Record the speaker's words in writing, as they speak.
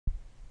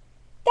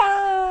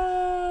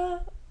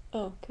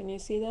Can you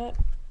see that?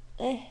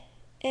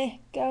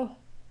 Go.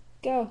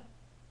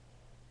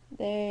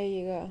 There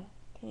you go.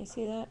 Can you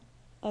see that?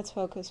 Let's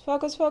focus.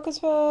 Focus.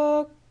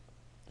 Ugh,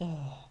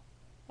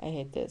 I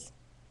hate this.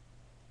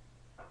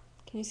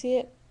 Can you see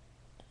it?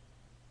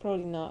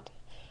 Probably not.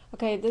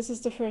 Okay, this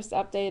is the first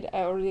update. I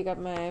already got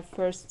my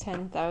first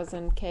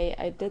 10,000K.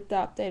 I did the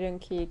update on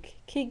Kik.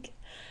 Kik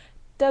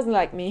doesn't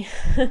like me.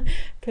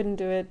 Couldn't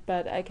do it,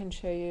 but I can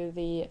show you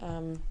the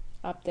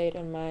update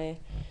on my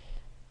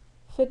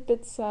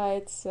FitBit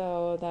site.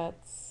 So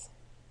that's,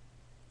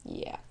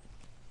 yeah.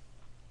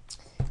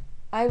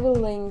 I will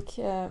link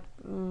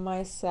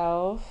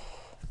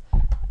myself,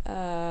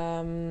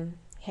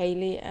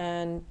 Haley,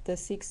 and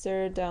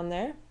theSiegster down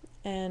there,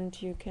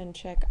 and you can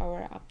check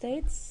our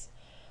updates,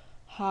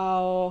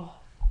 how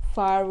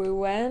far we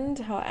went,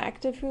 how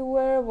active we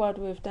were, what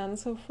we've done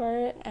so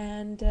far,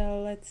 and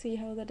let's see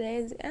how the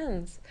day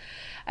ends.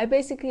 I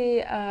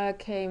basically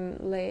came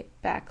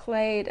back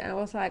late, and I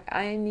was like,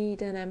 I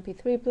need an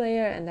MP3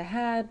 player and a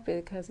hat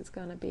because it's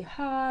gonna be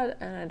hot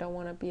and I don't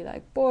want to be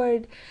like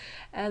bored.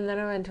 And then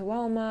I went to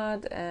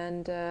Walmart,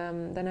 and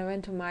then I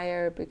went to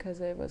Meyer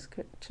because I was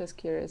just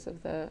curious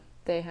if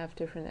they have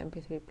different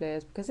MP3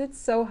 players, because it's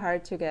so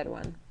hard to get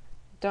one.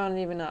 Don't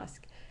even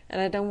ask. And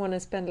I don't want to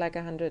spend like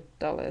 $100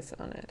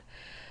 on it.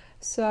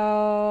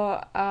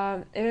 So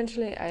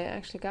eventually I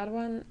actually got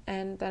one,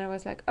 and then I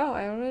was like, oh,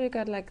 I already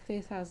got like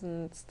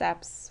 3,000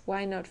 steps.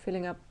 Why not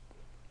filling up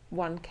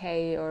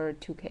 1K or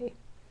 2K?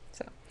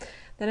 So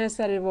then I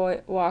started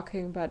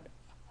walking, but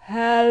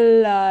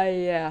hella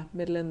yeah,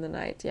 middle in the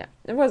night. Yeah,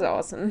 it was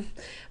awesome.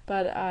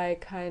 But I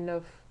kind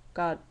of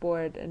got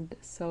bored and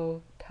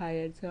so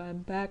tired, so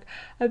I'm back.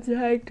 I'm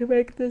trying to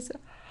make this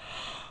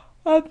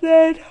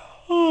update.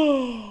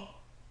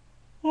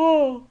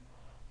 Oh,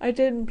 I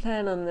didn't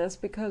plan on this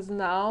because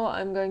now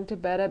I'm going to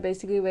bed. I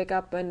basically wake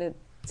up when it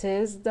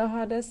is the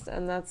hottest,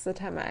 and that's the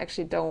time I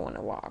actually don't want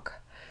to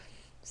walk.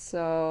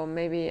 So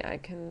maybe I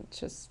can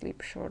just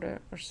sleep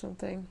shorter or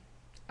something.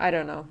 I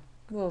don't know.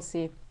 We'll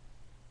see.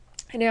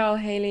 Anyhow,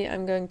 Haley,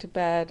 I'm going to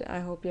bed.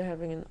 I hope you're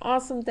having an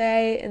awesome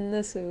day in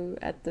the zoo,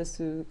 at the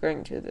zoo,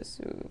 going to the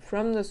zoo,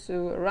 from the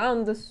zoo,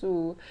 around the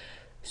zoo,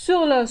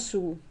 sur la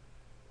zoo,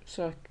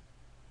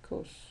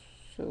 circus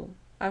zoo.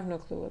 I have no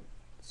clue what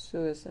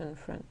zoo is in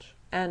French.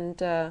 And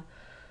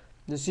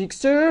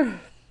theSiegster.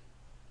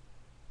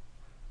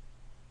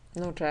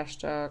 No trash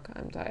talk.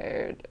 I'm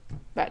tired.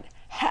 But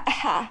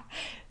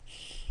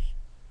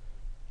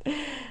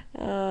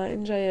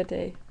enjoy your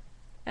day.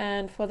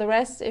 And for the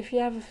rest, if you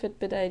have a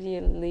Fitbit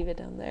idea, leave it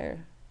down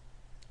there.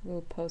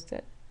 We'll post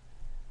it.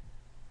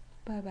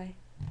 Bye bye.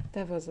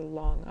 That was a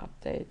long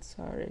update.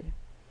 Sorry.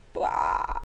 Blah.